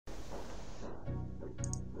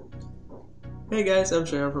Hey guys, I'm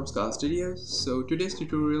Shayan from Scar Studios. So today's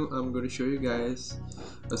tutorial I'm going to show you guys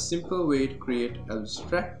a simple way to create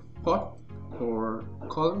abstract pot or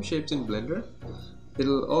column shapes in Blender.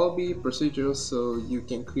 It'll all be procedural so you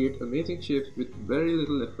can create amazing shapes with very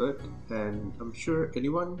little effort, and I'm sure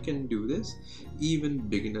anyone can do this, even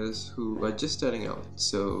beginners who are just starting out.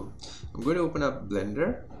 So I'm going to open up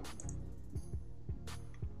Blender.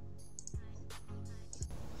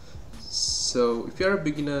 So if you're a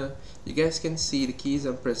beginner, you guys can see the keys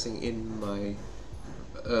I'm pressing in my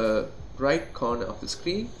right corner of the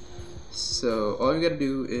screen. So all you gotta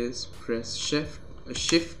do is press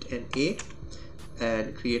shift and A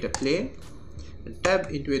and create a plane, and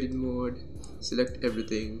tab into edit mode, select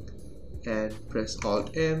everything and press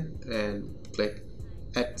Alt M and click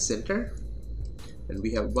at center, and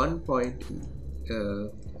we have one point in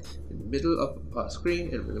the middle of our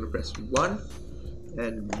screen, and we're gonna press 1,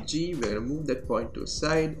 and G, we're gonna move that point to a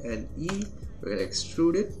side, and E, we're gonna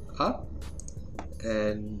extrude it up,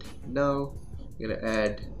 and now we're gonna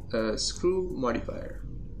add a screw modifier,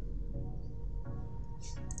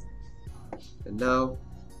 and now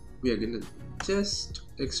we are gonna just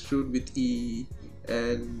extrude with E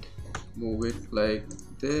and move it like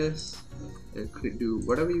this, and do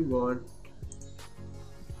whatever you want.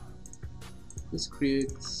 Just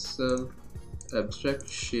create some abstract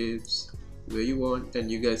shapes where you want,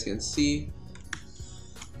 and you guys can see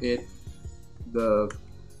it, the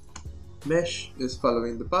mesh is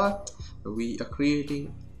following the path. We are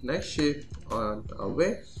creating a nice shape on our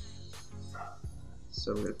way,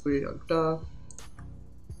 so I'm going to put it on top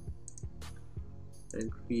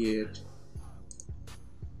and create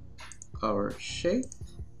our shape.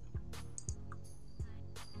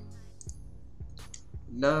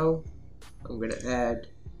 Now I'm going to add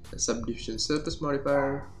a subdivision surface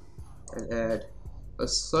modifier and add a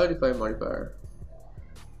solidify modifier,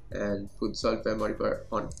 and put solidify modifier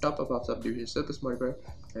on top of our subdivision surface modifier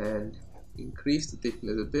and increase the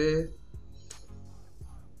thickness a bit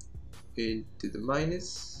into the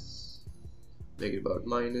minus, make it about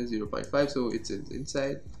minus 0.5 so it's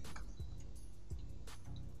inside.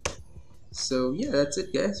 So yeah, that's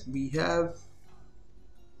it guys, we have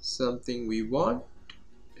something we want,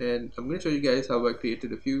 and I'm going to show you guys how I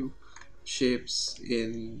created a few shapes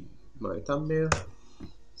in my thumbnail.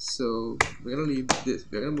 So we're gonna leave this,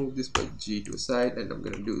 we're gonna move this by G to a side, and I'm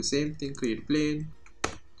gonna do the same thing, create a plane,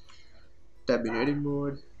 tab in edit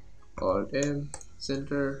mode, Alt M,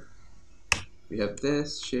 center, we have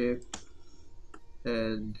this shape,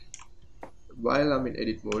 and while I'm in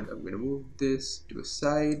edit mode I'm gonna move this to a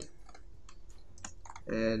side,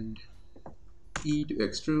 and E to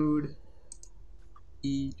extrude,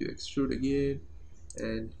 E to extrude again,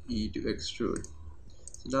 and E to extrude.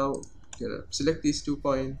 So now I'm gonna select these 2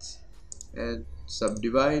 points and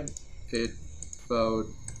subdivide it about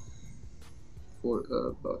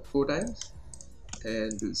about 4 times,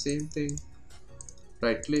 and do the same thing,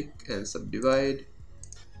 right click and subdivide.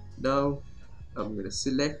 Now I'm gonna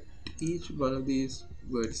select each one of these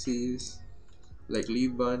vertices, like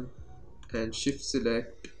leave one, and shift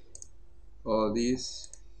select all these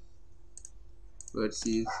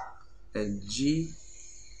vertices, and G,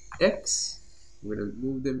 X, I'm gonna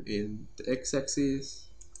move them in the X axis,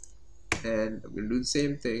 and I'm gonna do the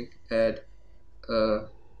same thing, add a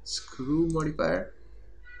screw modifier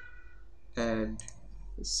and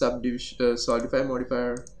subdivision solidify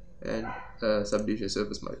modifier and subdivision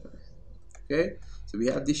surface modifier. Okay, so we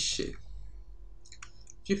have this shape.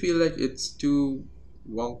 If you feel like it's too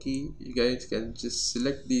wonky, you guys can just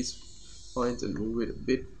select these points and move it a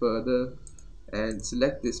bit further, and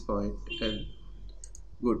select this point and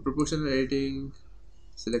go to proportional editing,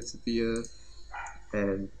 select sphere,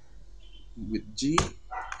 and with G,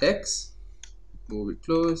 X, move it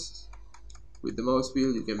close. With the mouse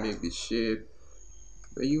wheel you can make this shape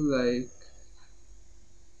where you like,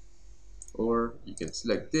 or you can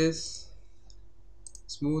select this,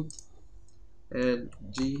 smooth, and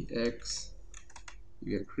GX,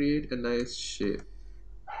 you can create a nice shape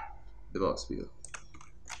with the mouse wheel.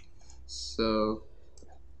 So,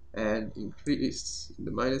 and increase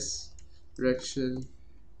the minus direction,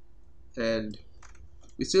 and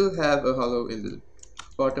we still have a hollow in the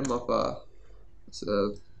bottom of our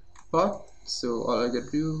pot. So all I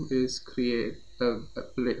gotta do is create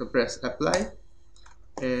press apply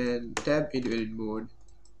and tab into edit mode,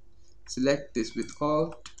 select this with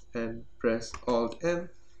Alt and press Alt M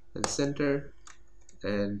and center,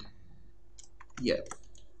 and yeah,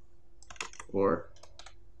 or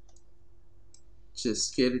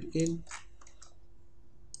just scale it in,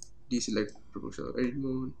 deselect proportional edit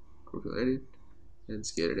mode, proportional edit, and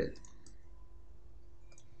scale it in.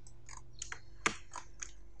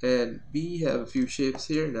 And we have a few shapes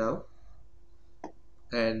here now,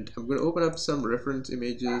 and I'm going to open up some reference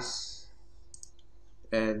images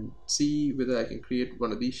and see whether I can create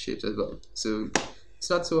one of these shapes as well. So it's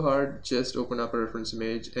not so hard, just open up a reference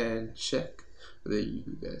image and check whether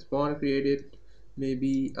you guys want to create it.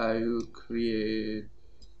 Maybe I will create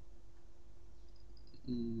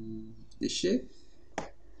this shape.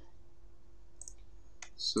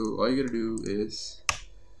 So all you gotta do is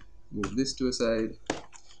move this to a side,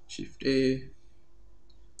 Shift A,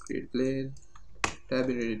 create plane, tab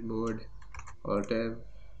in edit mode, Alt tab,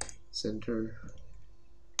 center,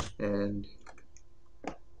 and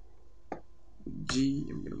G,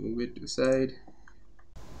 I'm gonna move it to the side,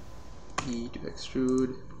 E to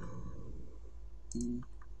extrude, E,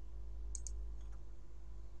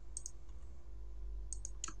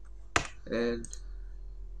 and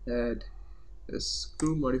add a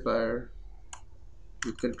screw modifier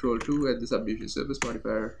with Control 2 at the subdivision surface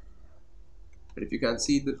modifier. And if you can't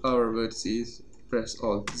see our vertices, press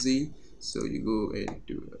Alt Z. So you go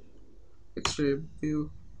into extreme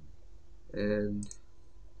view, and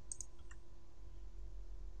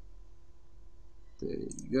there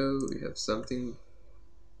you go. We have something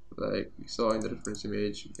like we saw in the reference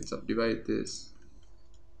image. We can subdivide this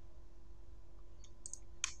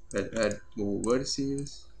and add more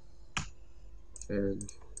vertices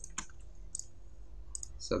and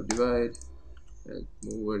subdivide and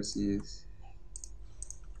more vertices,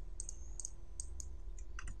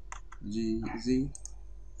 G, Z,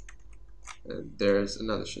 and there's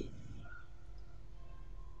another shape.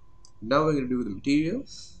 Now we're going to do the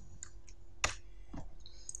materials.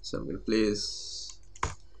 So I'm going to place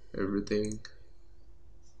everything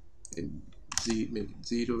in Z, make it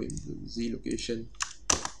 0 in the Z location,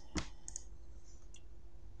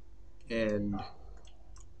 and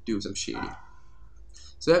do some shading.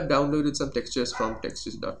 So I've downloaded some textures from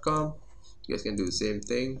textures.com. You guys can do the same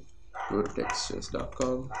thing. Go to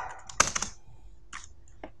textures.com.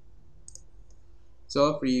 It's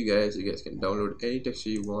all free, you guys. You guys can download any texture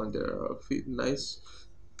you want. There are a few nice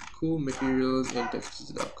cool materials in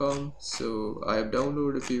textures.com. So I have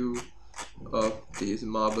downloaded a few of these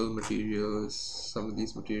marble materials, some of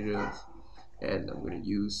these materials, and I'm going to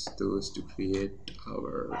use those to create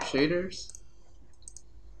our shaders.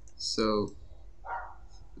 So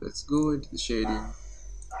let's go into the shading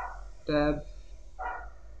tab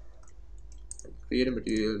and create a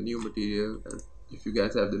material, new material. And if you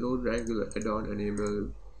guys have the node wrangler add-on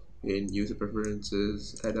enabled in user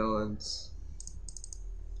preferences, add-ons,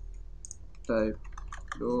 type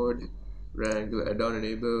node wrangler add-on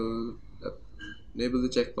enable, enable the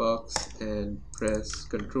checkbox and press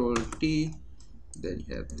Ctrl T. Then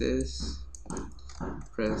you have this.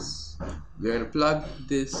 Press. We're going to plug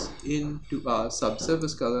this into our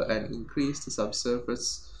subsurface color and increase the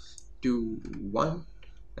subsurface to 1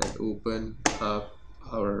 and open up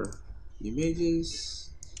our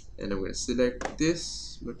images. And I'm going to select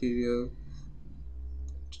this material,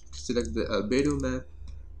 select the albedo map,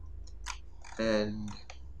 and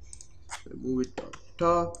move it on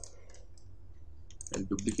top and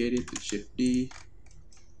duplicate it with Shift D.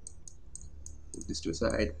 Move this to a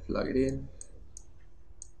side, plug it in,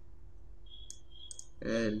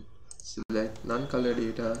 and select non-color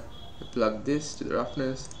data, plug this to the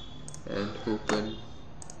roughness and open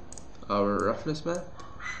our roughness map,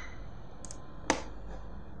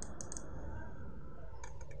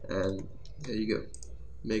 and there you go,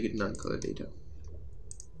 make it non-color data.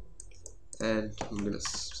 And I'm gonna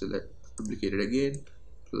select, duplicate it again,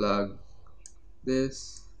 plug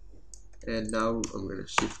this, and now I'm gonna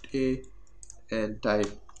Shift A and type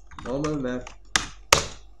normal map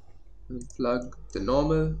and plug the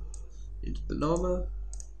normal into the normal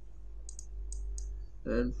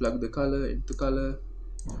and plug the color into color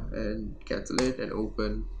and cancel it and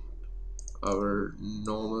open our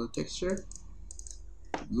normal texture,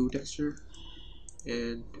 blue texture,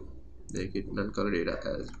 and make it non-color data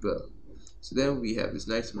as well. So then we have this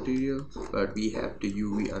nice material, but we have to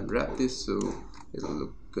UV unwrap this so it'll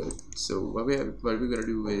look good. So what we're gonna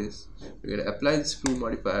do is we're gonna apply the screw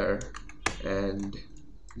modifier, and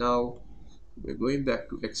now we're going back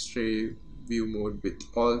to X-ray view mode with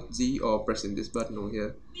Alt Z or pressing this button over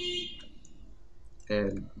here,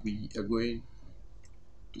 and we are going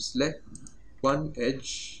to select one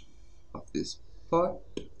edge of this pot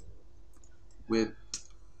with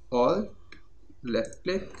Alt left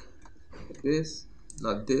click, this,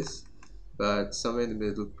 not this, but somewhere in the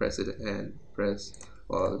middle, press it and press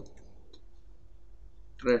Alt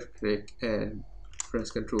left click and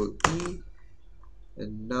press Ctrl E,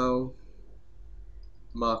 and now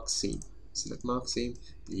mark scene. select mark seam,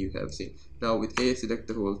 you have seam. Now with A, select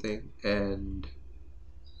the whole thing, and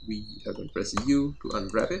we are going to press U to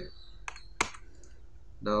unwrap it.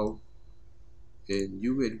 Now in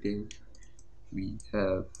U editing, we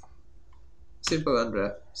have simple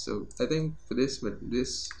unwrap. So I think for this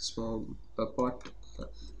small part,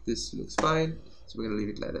 this looks fine. So we're gonna leave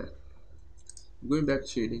it like that. Going back to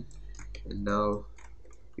shading, and now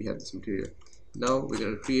we have this material. Now we're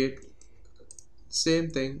gonna create the same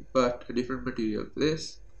thing but a different material for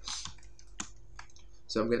this.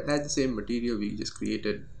 So I'm gonna add the same material we just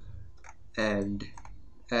created and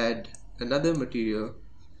add another material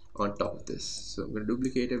on top of this. So I'm gonna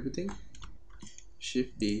duplicate everything,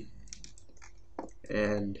 Shift D,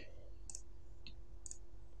 and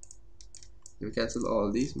we'll cancel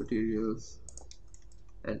all these materials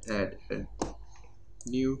and add a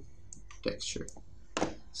new texture.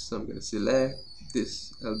 So I'm going to select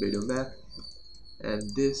this albedo map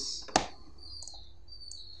and this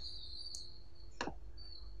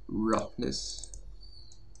roughness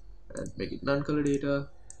and make it non-color data,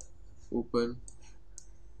 open,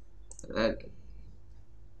 and add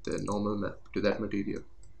the normal map to that material.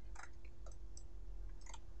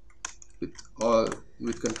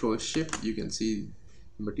 With Control Shift, you can see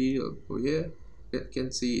the material over here. You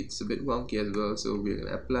can see it's a bit wonky as well, so we're going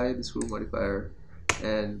to apply the screw modifier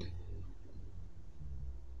and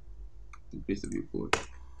increase the viewport.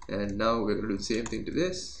 And now we're going to do the same thing to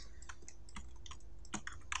this.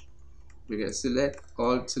 We're going to select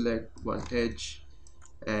one edge,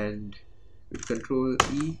 and with Control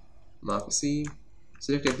E, mark a seam,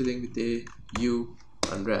 select everything with A, U,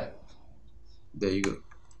 unwrap. There you go.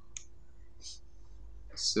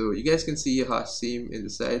 So you guys can see a harsh seam in the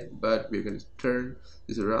side, but we're going to turn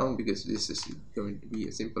this around because this is going to be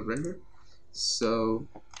a simple render. So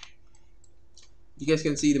you guys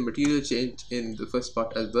can see the material change in the first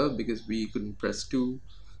part as well because we couldn't press 2.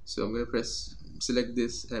 So I'm going to select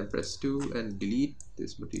this and press 2 and delete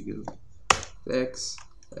this material X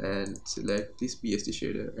and select this BSD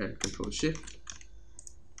shader and Control Shift,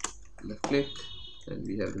 left click, and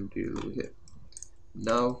we have the material over here.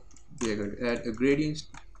 Now we are going to add a gradient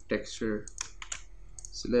texture,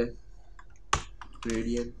 select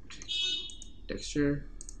gradient texture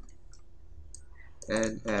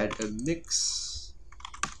and add a mix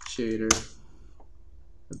shader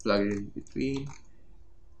and plug it in between,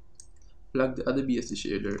 plug the other BSD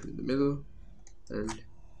shader in the middle, and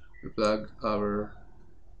plug our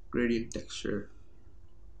gradient texture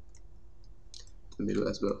to the middle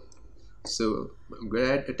as well. So I'm going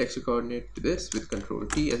to add a texture coordinate to this with Control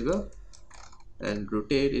T as well and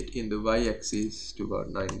rotate it in the y-axis to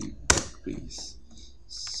about 90 degrees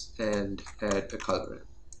and add a color.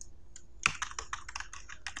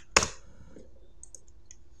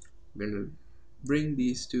 I'm going to bring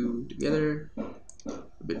these two together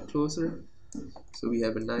a bit closer so we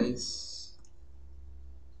have a nice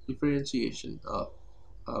differentiation of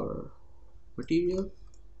our material.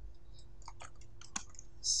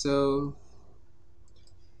 So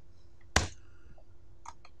I'm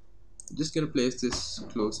just going to place this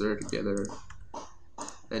closer together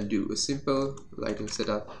and do a simple lighting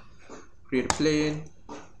setup. Create a plane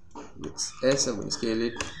with S, I'm going to scale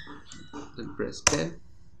it and press 10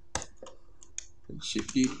 and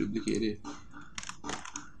Shift D to duplicate it,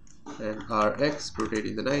 and RX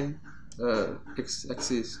rotating the X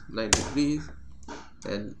axis 90 degrees,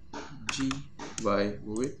 and G, Y,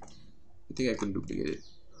 move it. I think I can duplicate it.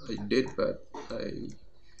 I did, but I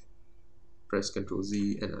press Ctrl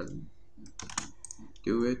Z and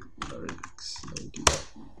undo it. RX 90.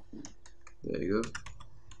 There you go.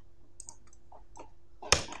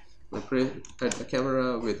 Add a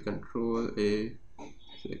camera with Control A,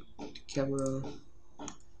 select camera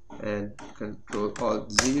and Control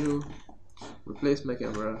Alt 0. Replace my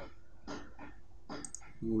camera.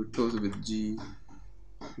 Move it closer with G,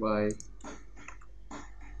 Y,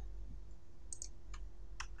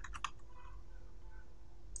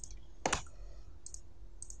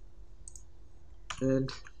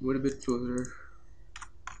 and move it a bit closer.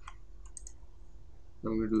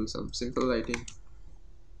 I'm going to do some simple lighting.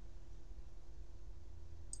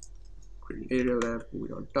 Create area lamp, move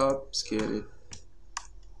it on top, scale it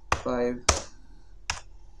 5,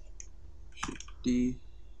 Shift D,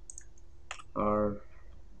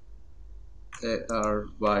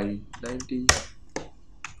 Y 90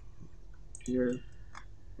 here,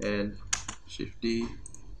 and Shift D,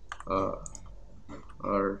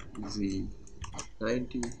 Z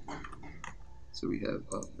 90. So we have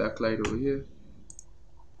a backlight over here.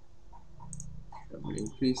 I'm going to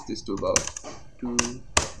increase this to about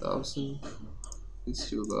 2000, this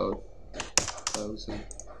to about 1000,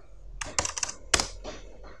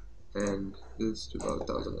 and this to about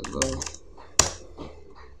 1000 as well.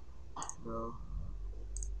 Now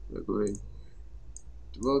we're going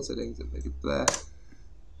to world settings and make it black,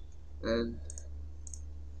 and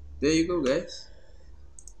there you go, guys.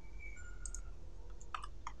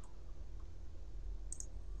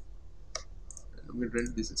 And I'm going to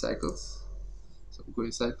render this in cycles, so I'm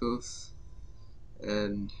going cycles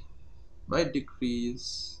and might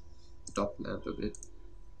decrease the top lamp a bit.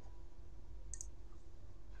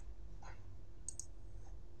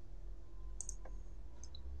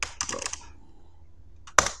 Well,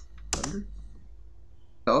 100.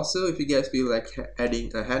 Also, if you guys feel like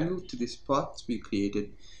adding a handle to this path we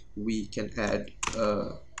created, we can add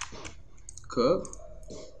a curve.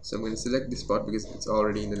 So I'm going to select this spot because it's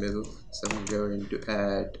already in the middle. So I'm going to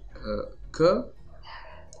add a curve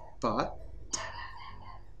path,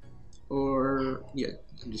 or yeah,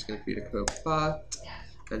 I'm just going to create a curve path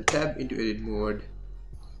and tab into edit mode.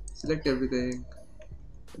 Select everything.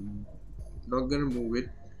 I'm not going to move it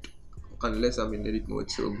unless I'm in edit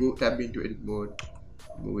mode. So go tab into edit mode,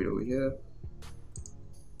 move it over here,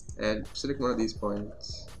 and select one of these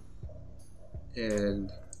points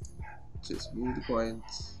and just move the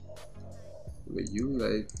points where you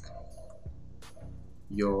like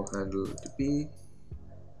your handle to be.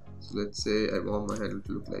 So let's say I want my handle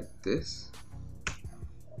to look like this,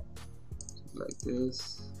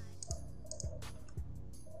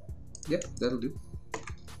 yeah, that'll do.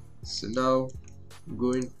 So now I'm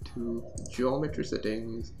going to geometry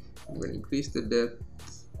settings. I'm going to increase the depth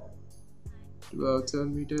to about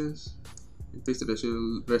 7 meters, increase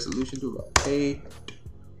the resolution to about 8,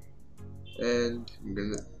 and I'm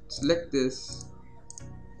going to select this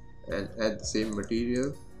and add the same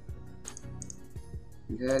material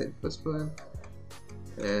we had in first one,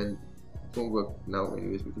 and it won't work now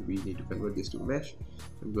anyways because we need to convert this to mesh.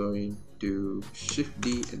 I'm going to shift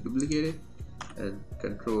D and duplicate it, and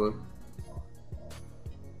control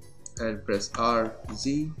and press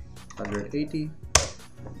RZ 180.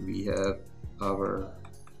 We have our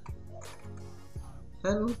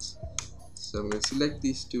handles. So I'm going to select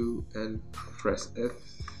these two and press F,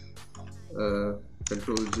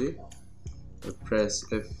 Control J, press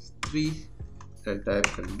F3 and type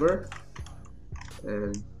convert,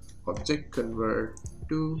 and object convert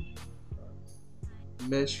to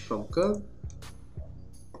mesh from curve.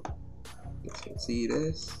 You can see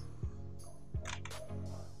this,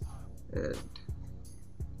 and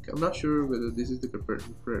I'm not sure whether this is the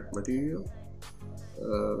correct material.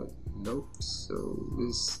 Nope. So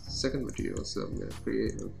this second material, so I'm gonna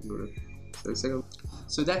create.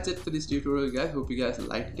 So that's it for this tutorial, guys. Hope you guys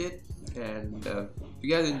liked it, and if you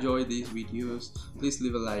guys enjoy these videos, please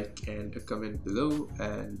leave a like and a comment below,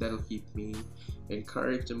 and that'll keep me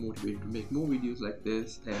encouraged and motivated to make more videos like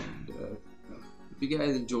this. And if you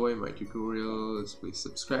guys enjoy my tutorials, please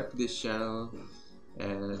subscribe to this channel,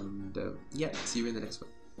 and yeah, see you in the next one.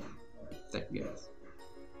 Thank you, guys.